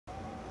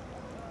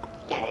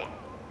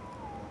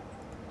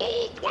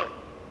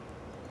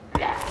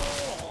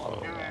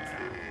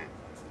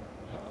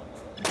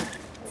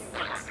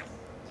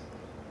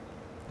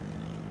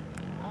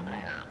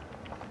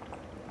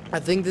I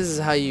think this is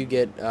how you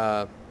get,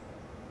 no,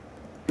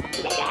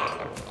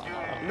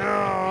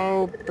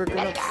 pick it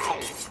up.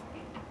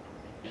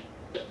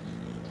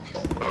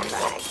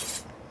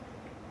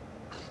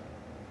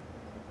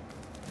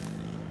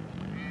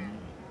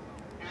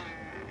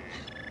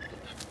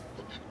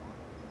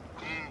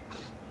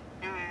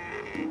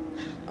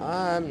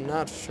 I'm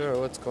not sure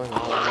what's going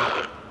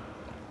on.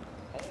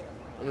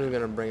 I'm just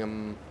gonna bring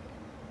him.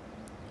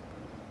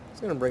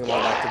 Just gonna bring him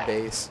all back to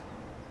base.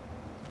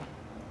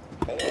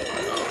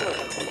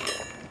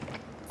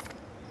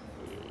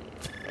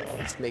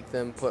 Let's make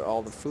them put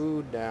all the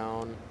food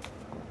down.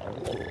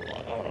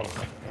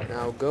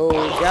 Now go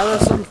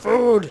gather some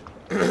food,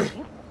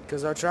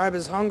 because our tribe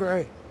is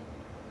hungry.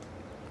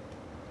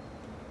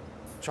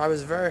 Tribe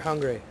is very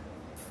hungry.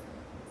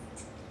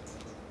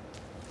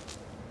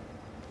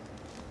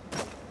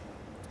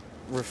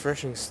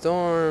 Refreshing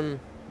storm,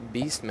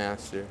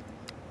 Beastmaster.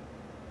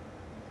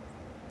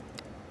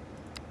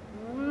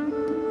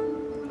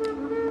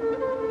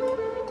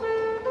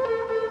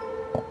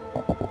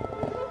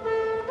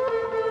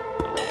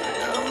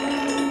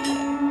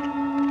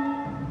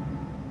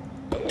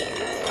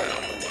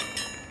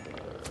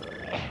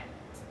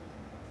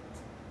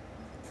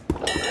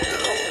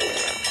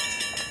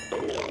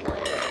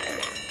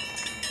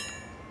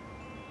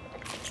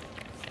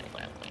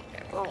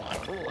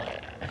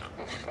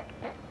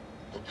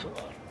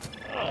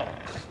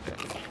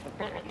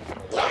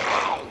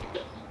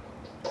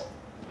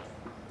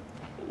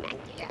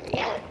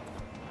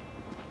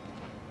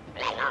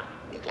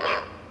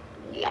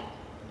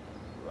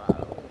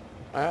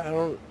 I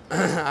don't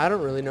I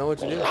don't really know what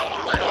to do.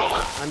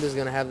 I'm just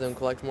gonna have them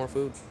collect more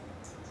food.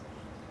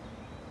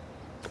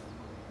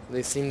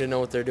 They seem to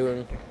know what they're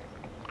doing.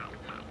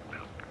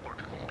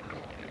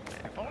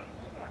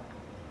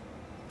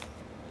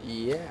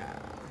 Yeah.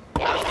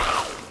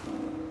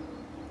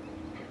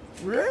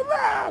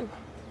 Ribbon!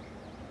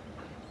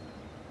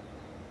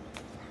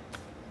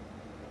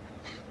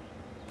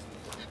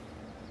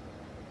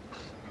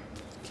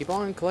 Keep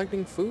on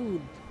collecting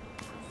food.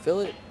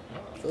 Fill it.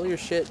 Fill your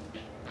shit.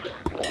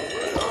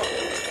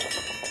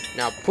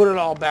 Now put it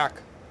all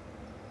back.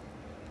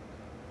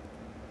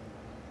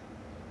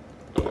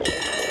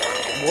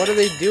 What are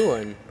they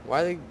doing?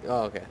 Why are they...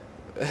 Oh, okay.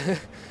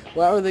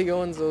 Why are they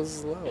going so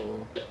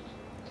slow?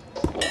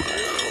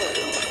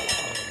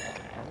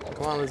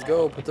 Come on, let's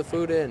go. Put the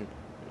food in.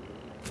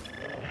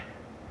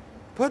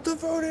 Put the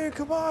food in.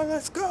 Come on,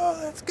 let's go.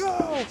 Let's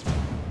go.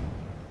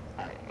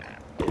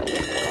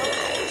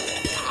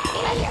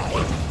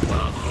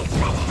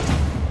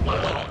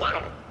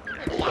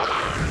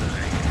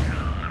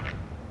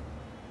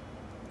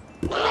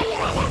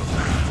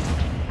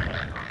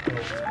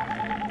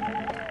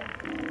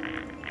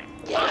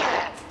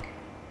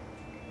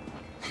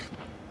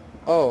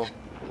 Oh,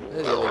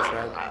 there's the other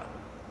tribe.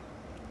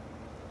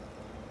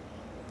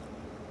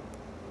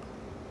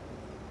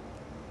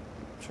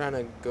 Trying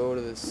to go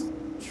to this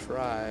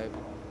tribe.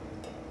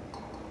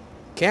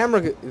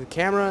 The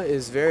camera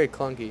is very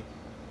clunky.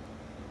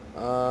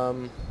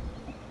 I'm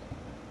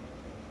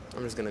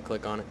just gonna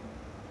click on it.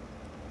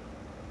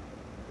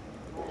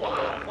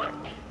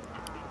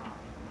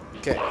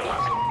 Okay.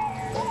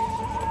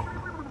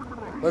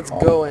 Let's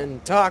go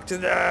and talk to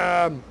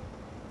them.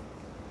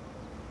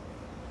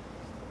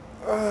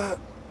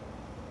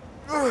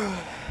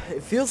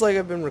 It feels like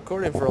I've been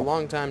recording for a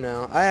long time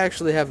now. I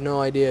actually have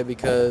no idea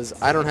because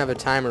I don't have a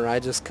timer. I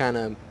just kind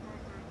of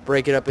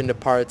break it up into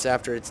parts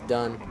after it's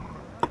done.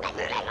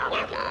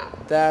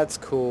 That's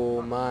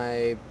cool.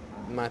 My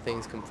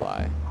things can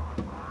fly.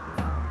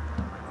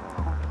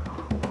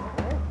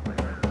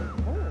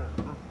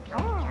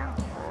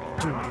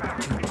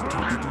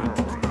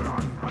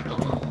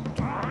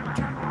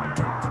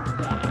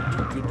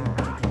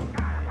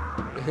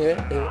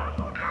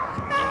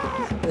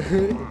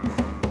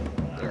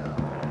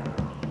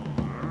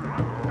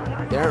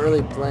 They aren't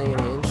really playing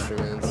any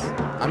instruments.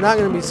 I'm not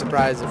gonna be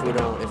surprised if we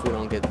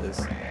don't get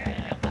this.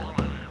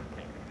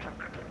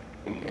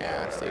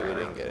 Yeah, see, we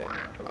didn't get it.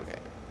 Okay,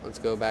 let's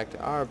go back to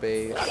our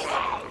base.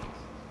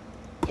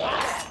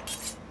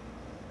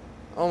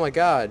 Oh my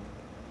God!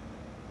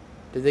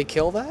 Did they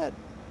kill that?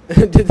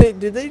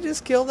 did they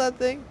just kill that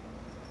thing?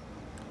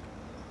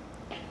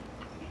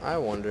 I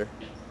wonder.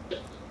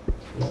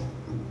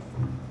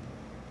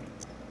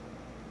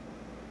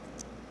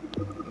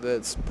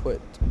 Let's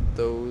put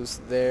those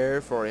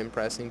there for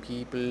impressing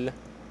people.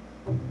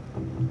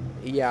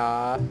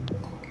 Yeah.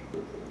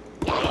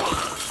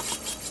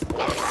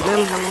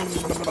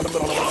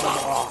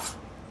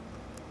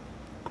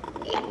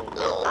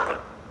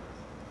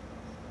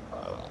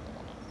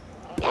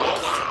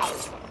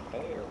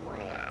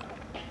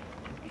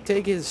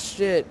 Take his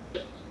shit.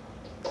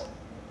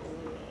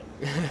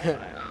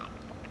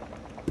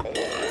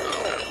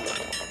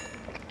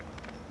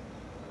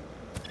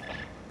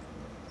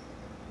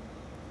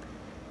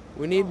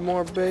 We need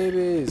more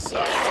babies.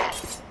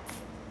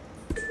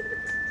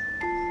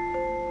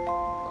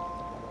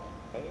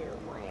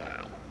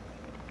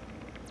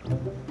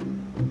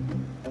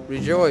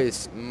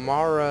 Rejoice,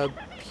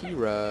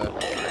 Marapira.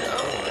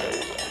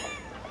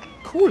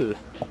 Cool.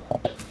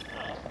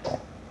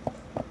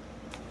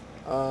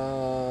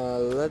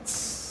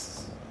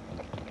 Let's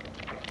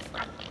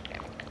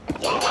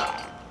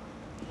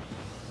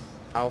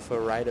Alpha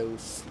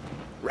Ridos.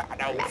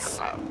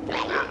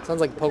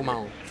 Sounds like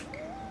Pokemon.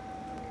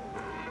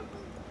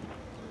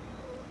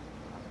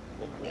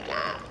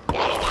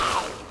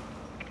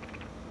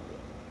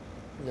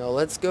 No,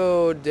 let's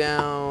go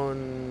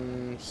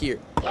down here.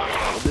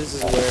 This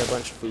is where a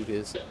bunch of food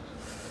is.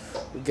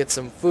 We'll get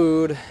some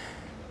food,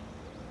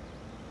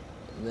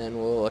 and then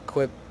we'll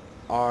equip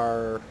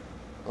our...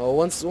 Oh,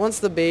 once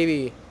the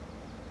baby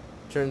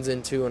turns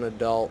into an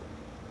adult,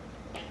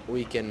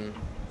 we can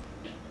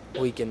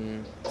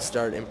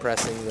start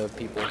impressing the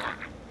people.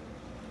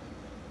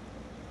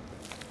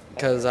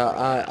 Because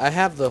I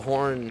have the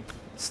horn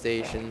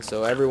station,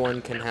 so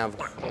everyone can have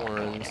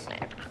horns.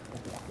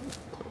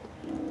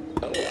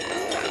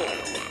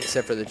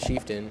 Except for the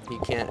chieftain. He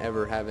can't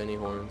ever have any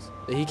horns.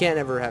 He can't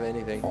ever have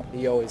anything.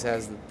 He always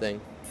has the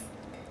thing.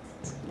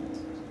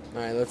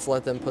 Alright, let's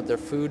let them put their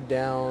food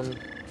down.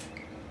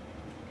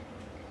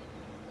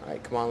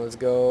 Alright, come on, let's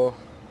go.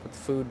 Put the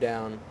food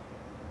down.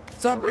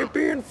 Stop it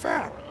being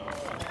fat!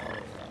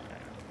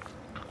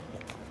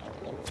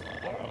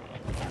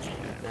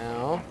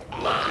 Now,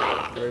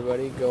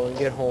 everybody go and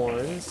get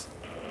horns.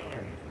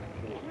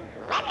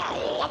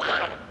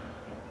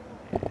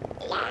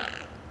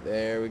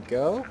 There we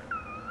go.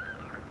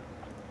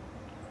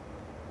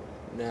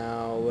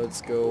 Now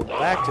let's go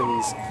back to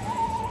these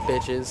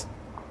bitches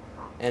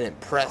and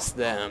impress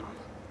them.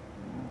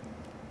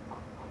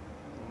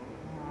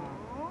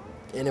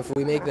 And if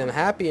we make them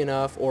happy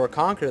enough or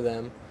conquer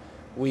them,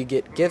 we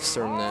get gifts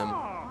from them.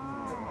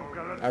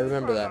 I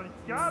remember that.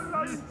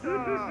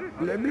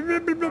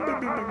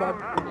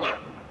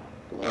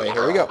 Alright,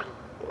 here we go.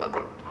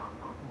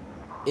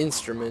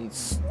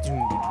 Instruments.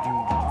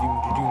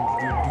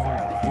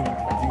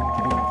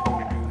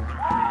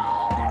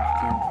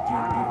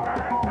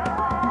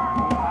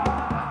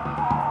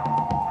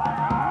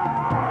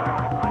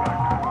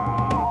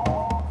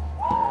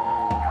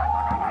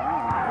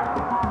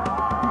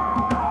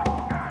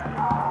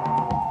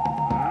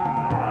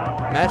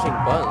 Matching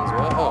buttons,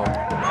 what? Oh.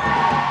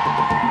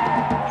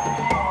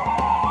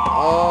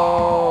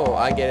 Oh,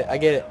 I get it, I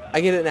get it.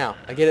 I get it now.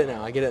 I get it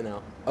now. I get it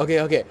now.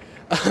 Okay, okay.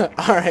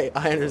 Alright,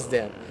 I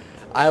understand.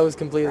 I was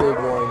completely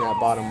ignoring that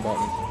bottom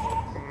button.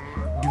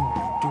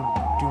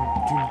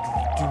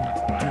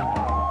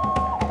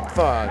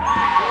 Fuck.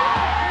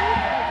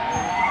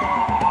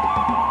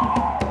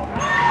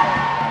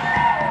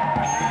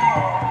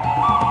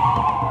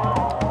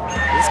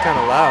 This is kind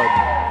of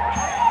loud.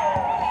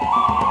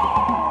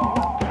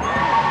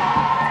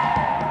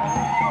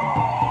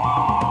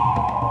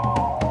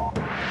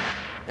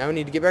 Now we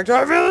need to get back to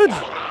our village!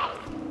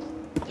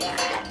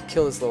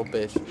 Kill this little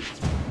bitch.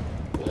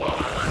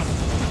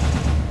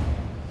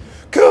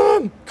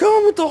 Come!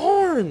 Come with the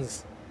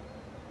horns!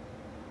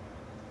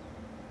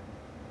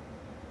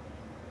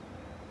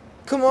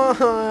 Come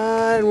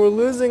on! We're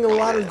losing a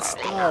lot of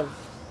stuff.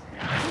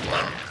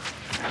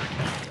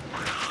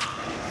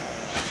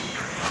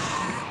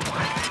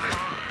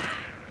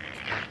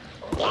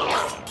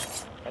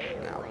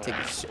 Now take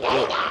a shit.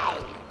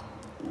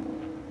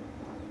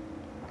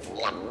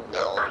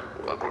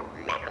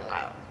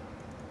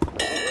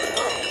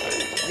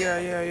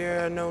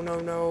 Yeah,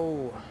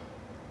 no.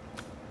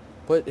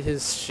 Put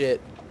his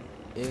shit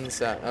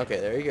inside. Okay,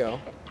 there you go.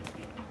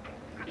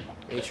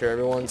 Make sure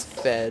everyone's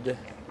fed.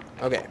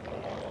 Okay.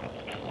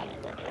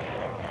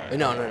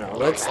 No.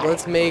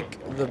 Let's make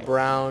the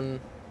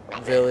brown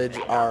village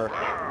our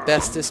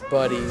bestest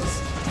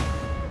buddies.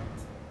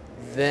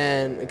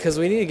 Then, because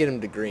we need to get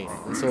them to green.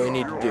 That's what we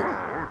need to do.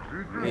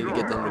 We need to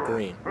get them to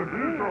green.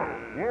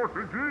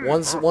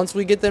 Once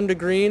we get them to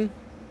green,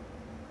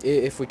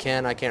 if we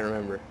can, I can't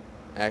remember.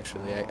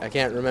 Actually, I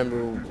can't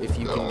remember if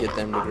you can get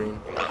them to green.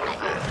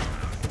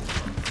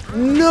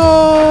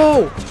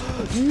 No!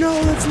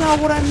 No, that's not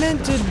what I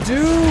meant to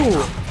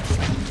do!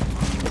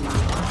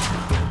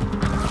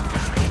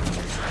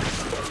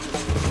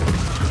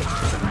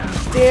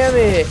 Damn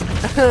it!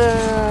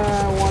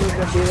 I wanted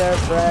to be their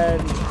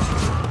friend.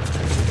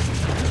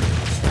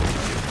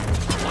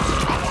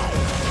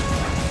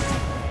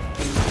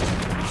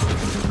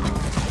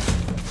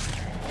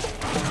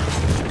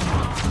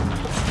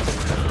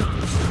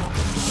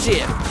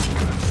 Shit!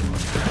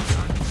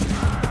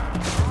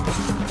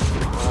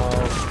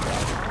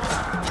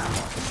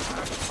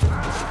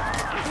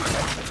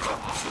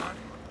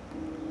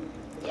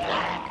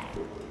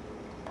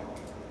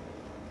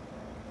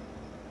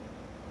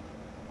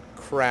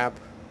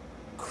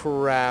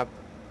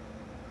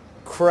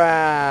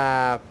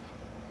 Crap.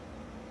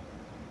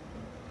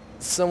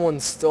 Someone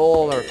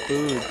stole our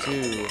food,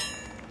 too.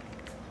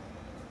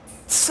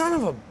 Son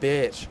of a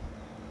bitch.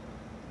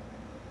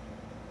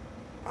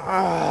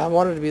 I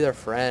wanted to be their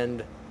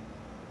friend.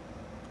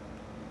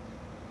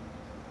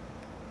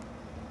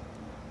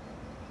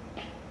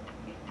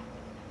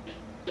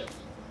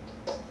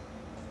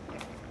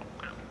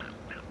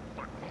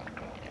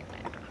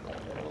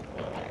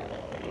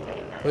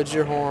 Put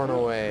your horn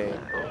away.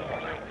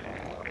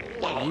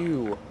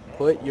 You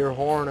put your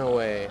horn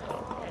away.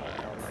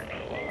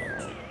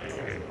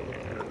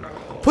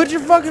 Put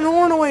your fucking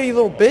horn away, you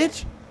little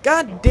bitch!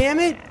 God damn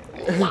it!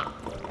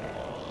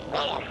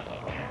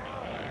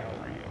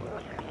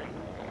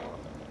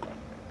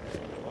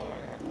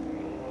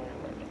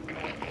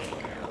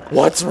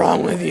 What's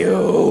wrong with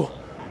you?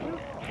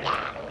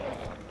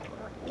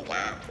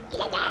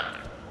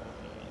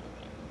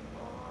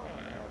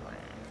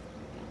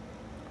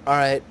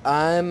 Alright,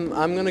 I'm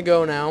gonna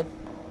go now.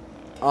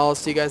 I'll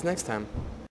see you guys next time.